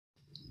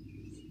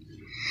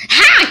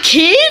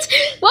kids!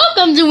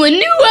 Welcome to a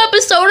new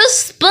episode of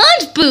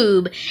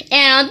SpongeBob!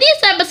 And on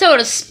this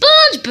episode of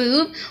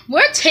SpongeBob,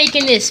 we're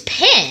taking this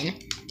pen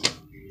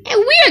and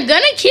we are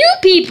gonna kill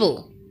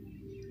people!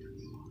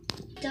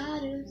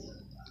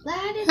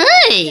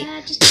 Hey!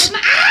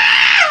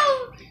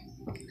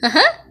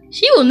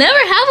 She will never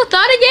have a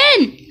thought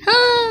again!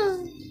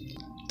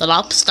 The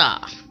lobster.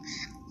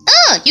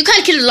 You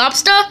can't kill the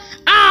lobster?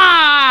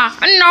 Ah!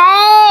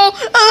 No!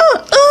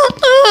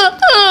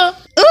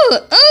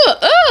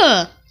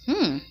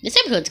 This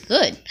episode's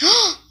good.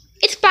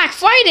 It's Black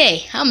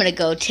Friday. I'm gonna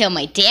go tell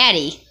my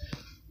daddy.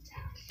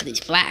 But he's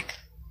black.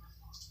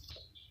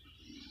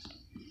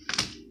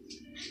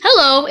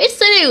 Hello, it's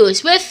the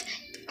news with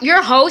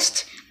your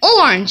host,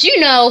 Orange. You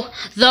know,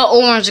 the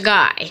orange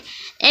guy.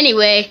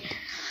 Anyway,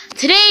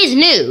 today's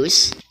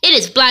news. It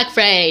is Black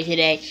Friday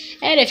today.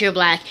 And if you're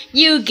black,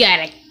 you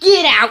gotta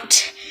get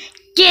out.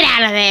 Get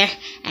out of there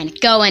and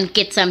go and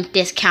get some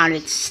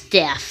discounted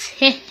stuff.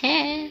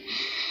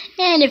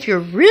 And if you're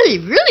really,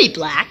 really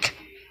black,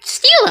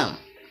 steal them.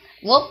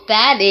 Well,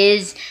 that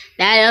is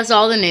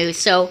all the news.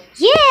 So,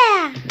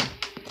 yeah.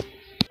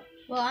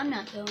 Well, I'm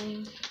not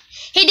going.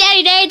 Hey,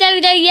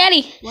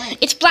 Daddy. What?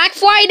 It's Black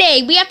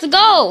Friday. We have to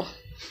go.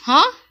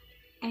 Huh?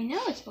 I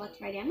know it's Black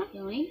Friday. I'm not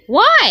going.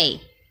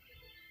 Why?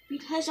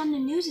 Because on the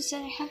news it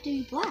said I have to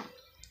be black.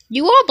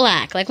 You are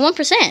black, like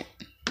 1%.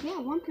 Yeah,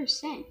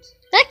 1%.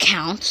 That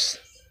counts.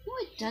 No,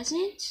 it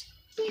doesn't.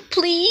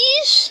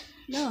 Please?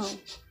 No.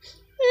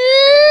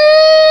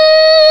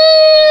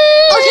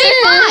 Okay,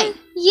 fine.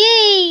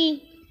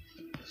 Yay.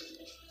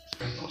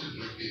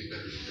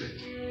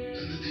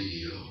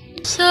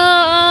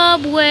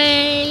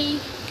 Subway.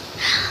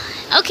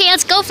 Okay,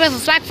 let's go for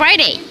Black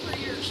Friday.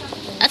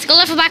 Let's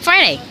go for Black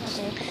Friday.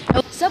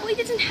 Okay. Subway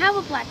doesn't have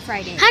a Black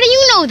Friday. How do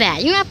you know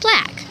that? You're not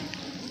black.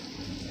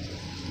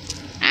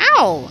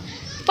 Ow.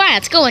 Fine,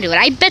 let's go into it.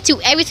 I bet you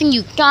everything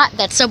you got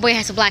that Subway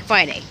has a Black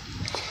Friday.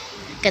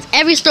 Because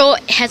every store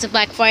has a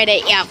Black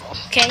Friday ever,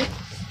 okay?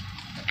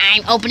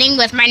 I'm opening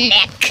with my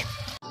neck.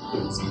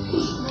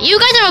 You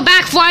guys have a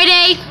Black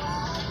Friday?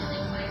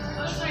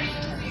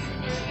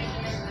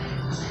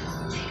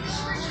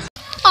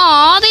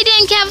 Aw, they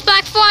didn't have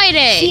Black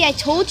Friday. See, I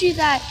told you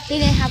that they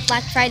didn't have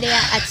Black Friday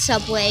at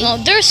Subway. Well,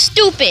 they're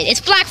stupid. It's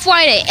Black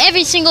Friday.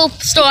 Every single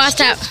store has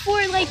to have. It's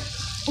for like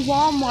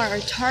Walmart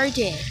or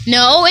Target.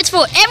 No, it's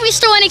for every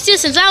store in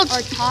existence. Or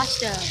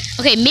Costa.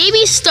 Okay, maybe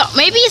it's not.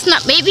 Maybe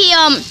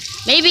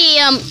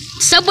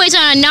Subway's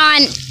on a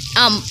non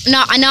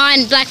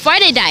Black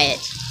Friday diet.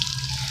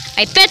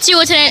 I bet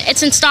you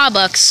it's in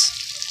Starbucks.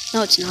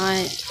 No, it's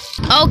not.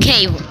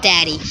 Okay,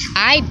 Daddy,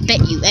 I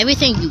bet you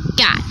everything you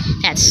got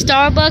at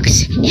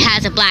Starbucks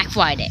has a Black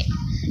Friday.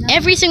 No.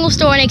 Every single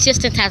store in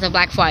existence has a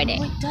Black Friday.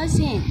 No, it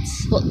doesn't.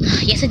 Well,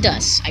 yes it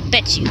does. I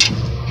bet you.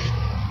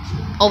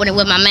 Open it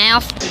with my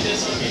mouth.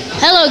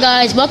 Hello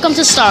guys, welcome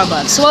to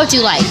Starbucks. What would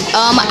you like?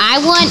 I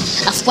want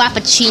a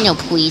Frappuccino,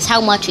 please.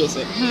 How much is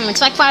it? It's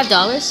like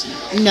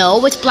 $5.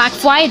 No, it's Black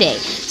Friday.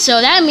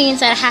 So that means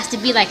that it has to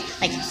be like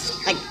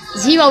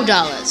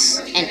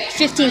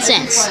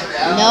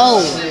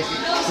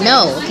 $0.15.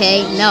 No,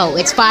 okay? No,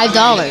 it's $5.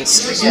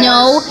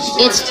 No,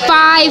 it's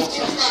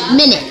 5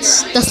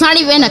 minutes. That's not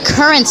even a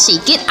currency.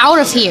 Get out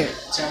of here,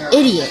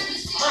 idiot.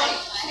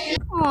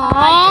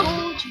 Aww.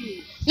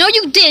 No,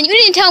 you didn't. You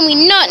didn't tell me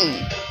nothing.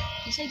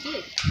 Yes, I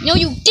did. No,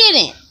 you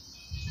didn't.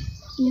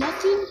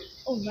 Nothing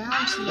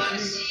around here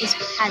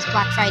has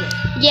Black Friday.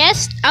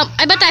 Yes.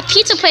 I bet that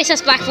pizza place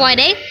has Black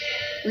Friday.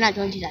 We're not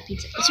going to that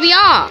pizza. Yes, we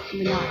are.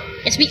 We're not.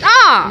 Yes, we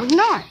are. We're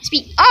not. Yes,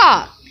 we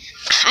are.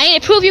 I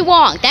need to prove you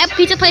wrong. That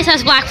pizza place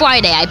has Black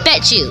Friday. I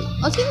bet you.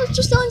 Okay, let's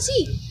just go and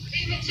see.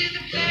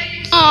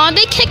 Aw,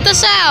 they kicked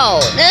us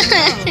out.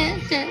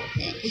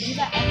 We do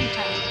that every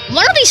time.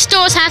 One of these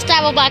stores has to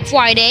have a Black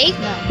Friday.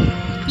 No.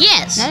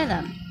 Yes. None of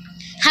them.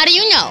 How do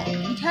you know?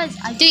 Because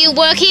I... Do you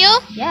work here?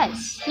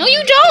 Yes. No, you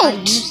I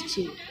don't. used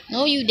to.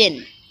 No, you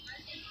didn't.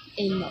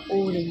 In the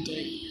olden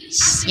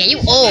days. Yeah, you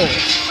old. 3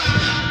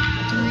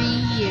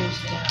 years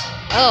ago.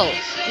 Oh,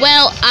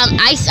 well,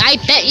 I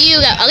bet you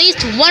that at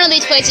least one of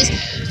these places.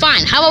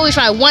 Fine. How about we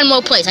try one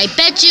more place? I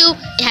bet you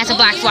it has a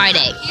Black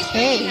Friday.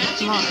 Hey,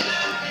 come on.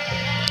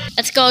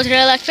 Let's go to the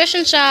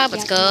electrician shop.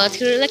 Let's go to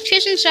the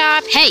electrician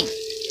shop. Hey,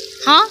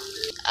 huh?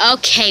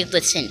 Okay,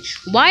 listen.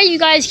 Why do you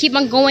guys keep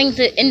on going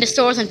into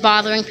stores and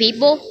bothering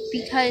people?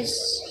 Because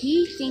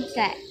he thinks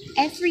that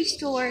every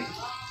store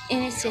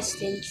in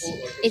existence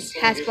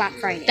has Black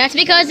Friday. That's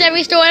because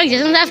every store in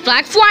existence has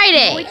Black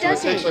Friday. No, it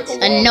doesn't.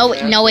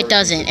 No, it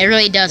doesn't. It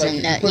really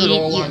doesn't.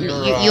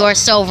 You are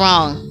so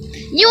wrong.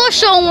 You are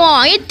so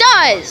wrong. It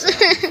does.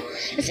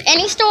 Does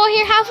any store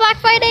here have Black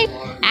Friday?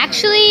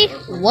 Actually,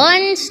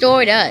 one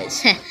store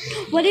does.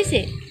 What is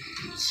it?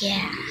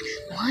 Yeah,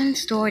 one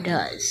store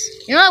does.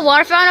 You know that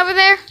water fountain over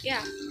there?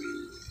 Yeah.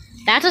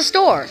 That's a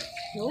store.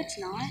 No, it's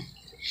not.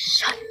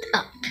 Shut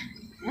up.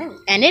 No.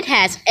 And it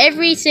has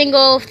every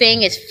single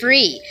thing is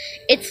free.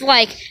 It's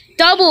like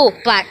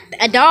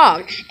a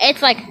dog.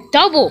 It's like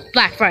double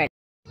Black Friday.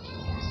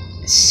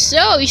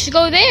 So, you should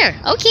go there.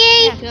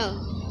 Okay. Yeah, go.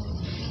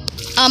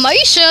 Are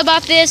you sure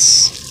about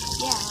this?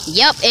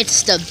 Yeah. Yep,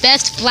 it's the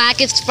best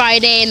Blackest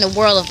Friday in the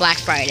world of Black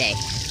Friday.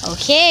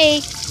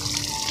 Okay.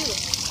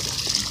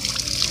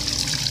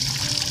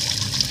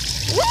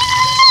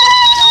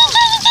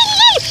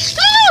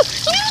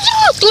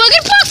 Do I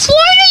get Black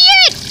Friday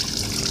yet?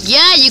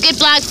 Yeah, you get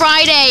Black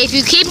Friday if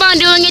you keep on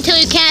doing it till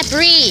you can't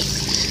breathe.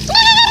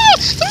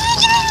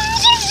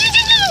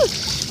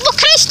 Look,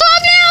 can I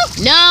stop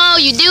now? No,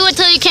 you do it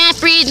till you can't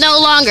breathe no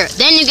longer.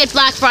 Then you get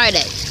Black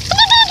Friday. I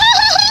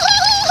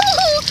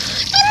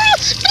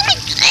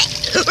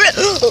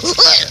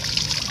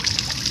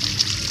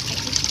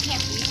think you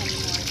can't breathe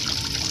anymore.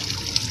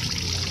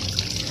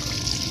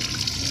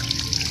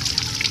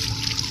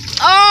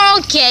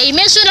 Okay,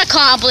 mission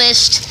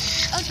accomplished.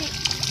 Okay.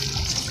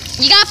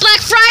 You got Black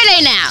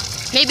Friday now.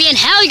 Maybe in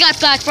hell you got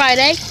Black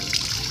Friday.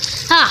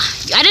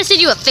 I just did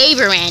you a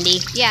favor, Randy.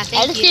 Yeah, I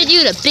thank just you. did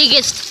you the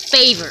biggest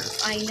favor.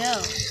 I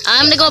know.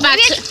 I'm gonna go back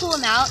Maybe I to. should pull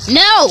him out.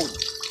 No,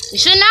 you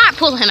should not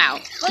pull him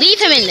out. Leave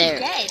him in there.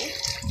 Dead.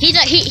 He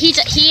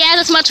has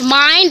as much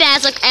mind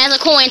as a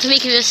coin, so we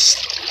can just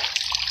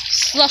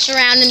slush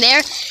around in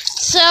there.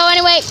 So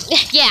anyway,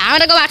 yeah, I'm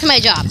gonna go back to my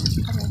job.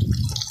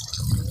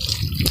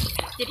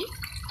 Did he?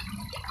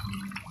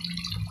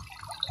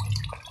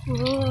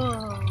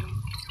 Whoa.